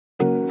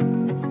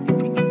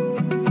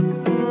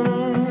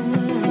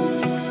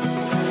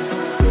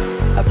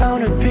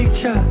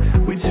picture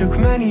we took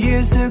many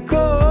years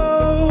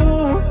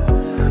ago,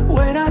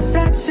 when I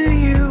said to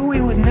you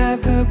we would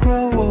never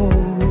grow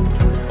old.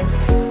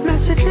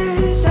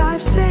 Messages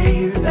I've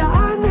saved that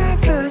I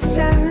never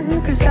send,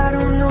 cause I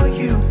don't know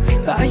you,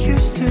 but I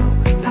used to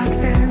back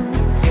then.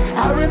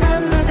 I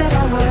remember that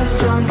I was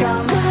drunk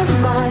out my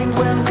mind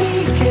when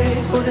we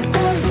kissed for the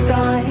first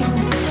time.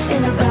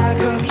 In the back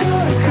of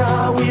your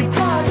car we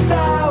passed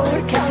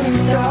out counting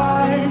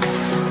stars.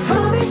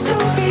 Promised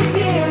all these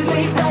years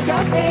we'd pack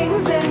our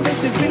things and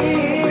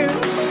disappear.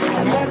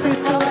 I never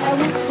thought I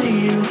would see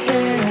you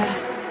here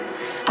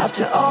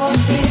after all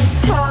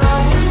this time.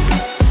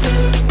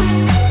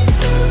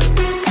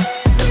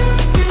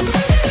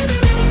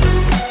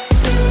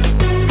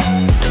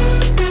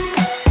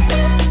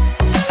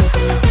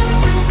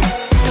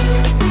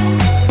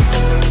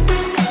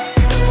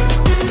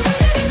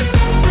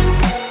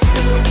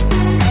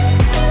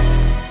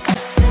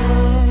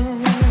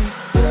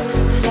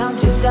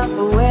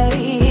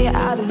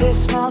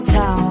 Small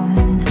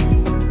town,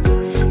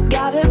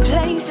 got a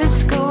place at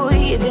school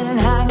you didn't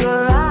hang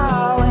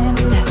around.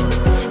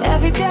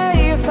 Every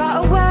day you're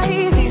far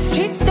away, these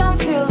streets don't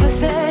feel the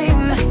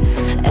same.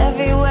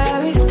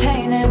 Everywhere is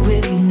painted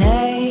with your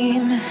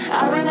name.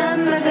 I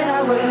remember that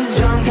I was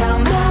drunk out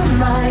my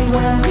mind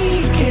when we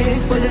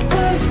kissed for the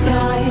first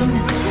time.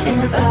 In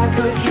the back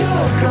of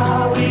your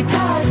car we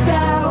passed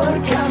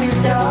out counting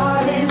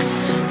stars.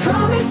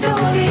 Promised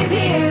all these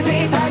years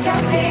we'd pack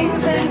our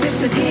things and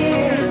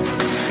disappear.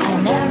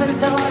 I never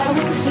thought I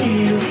would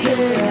see you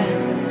here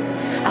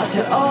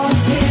after all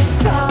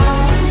this time.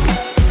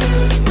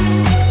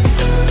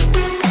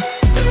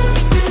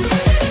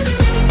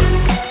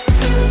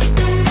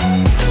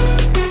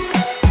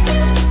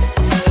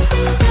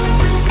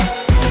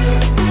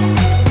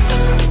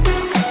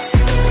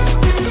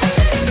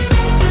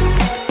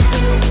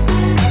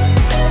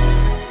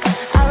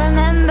 I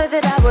remember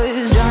that I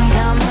was drunk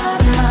out my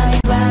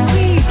mind when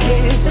we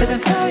kissed for the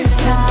first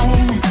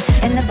time.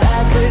 In the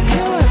back of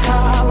your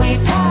car we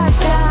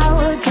passed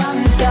out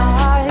counting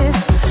stars.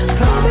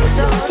 Promised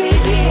all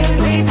these years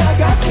we'd pack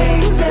our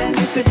things and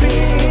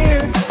disappear.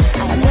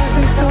 I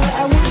never thought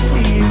I would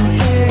see you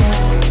here.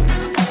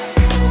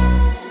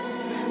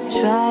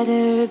 Try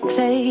to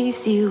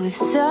replace you with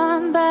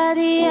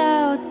somebody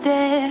out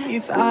there.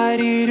 If I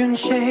didn't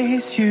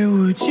chase you,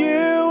 would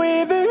you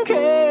even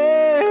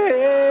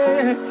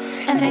care?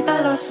 And if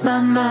I lost my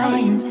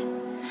mind,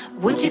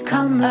 would you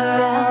come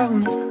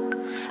around?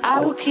 I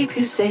will keep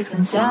you safe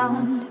and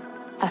sound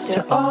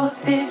after all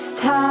this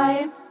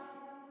time.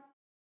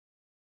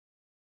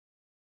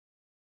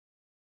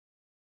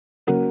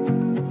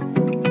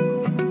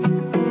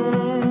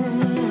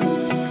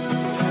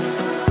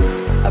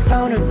 I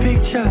found a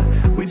picture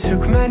we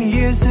took many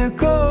years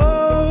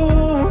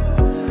ago,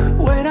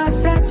 when I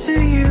said to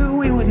you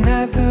we would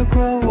never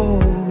grow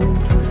old.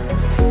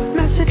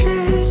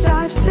 Messages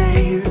I've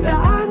saved that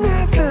I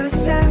never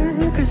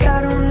send, cause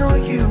I don't know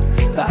you,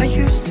 but I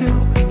used to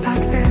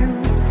back then.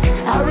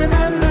 I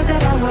remember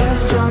that I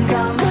was drunk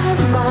out my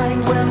mind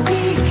when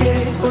we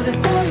kissed for the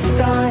first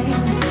time.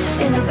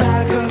 In the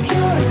back of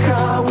your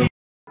car we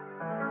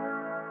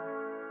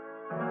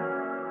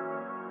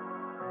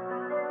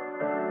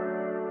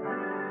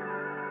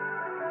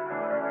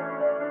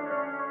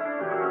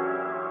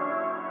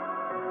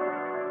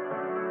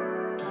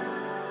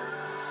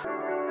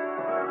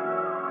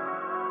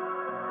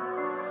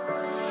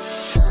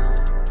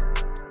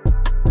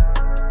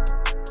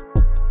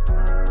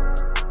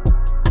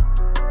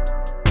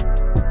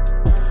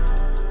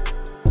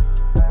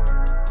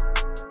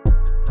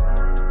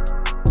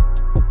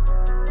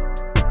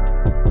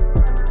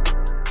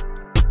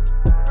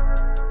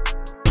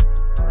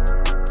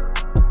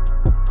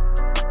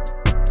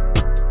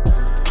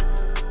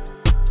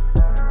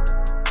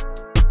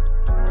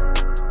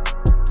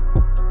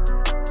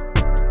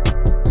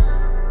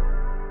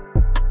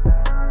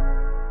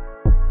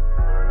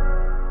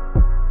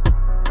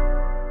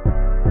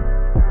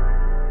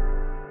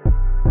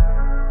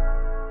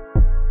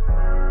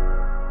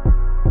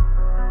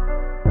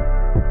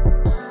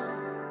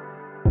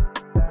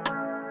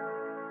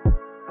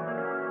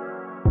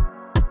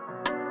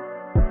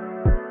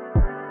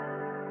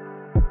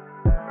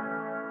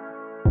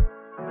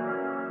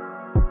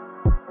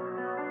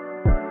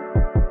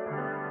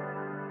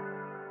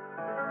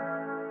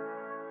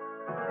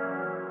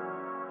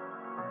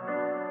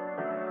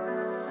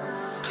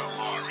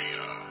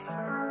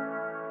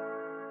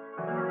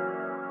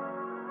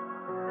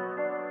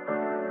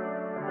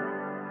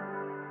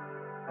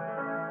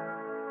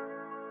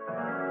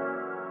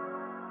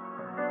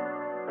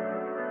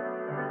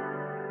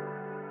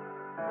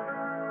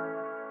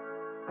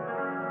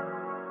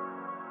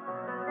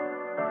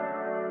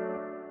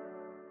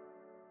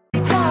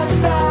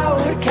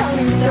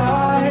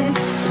stars.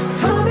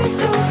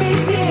 Promised all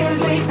these years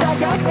we'd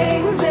pack our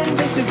things and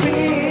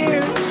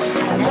disappear.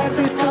 I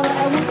never thought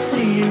I would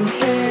see you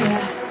here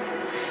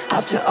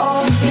after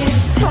all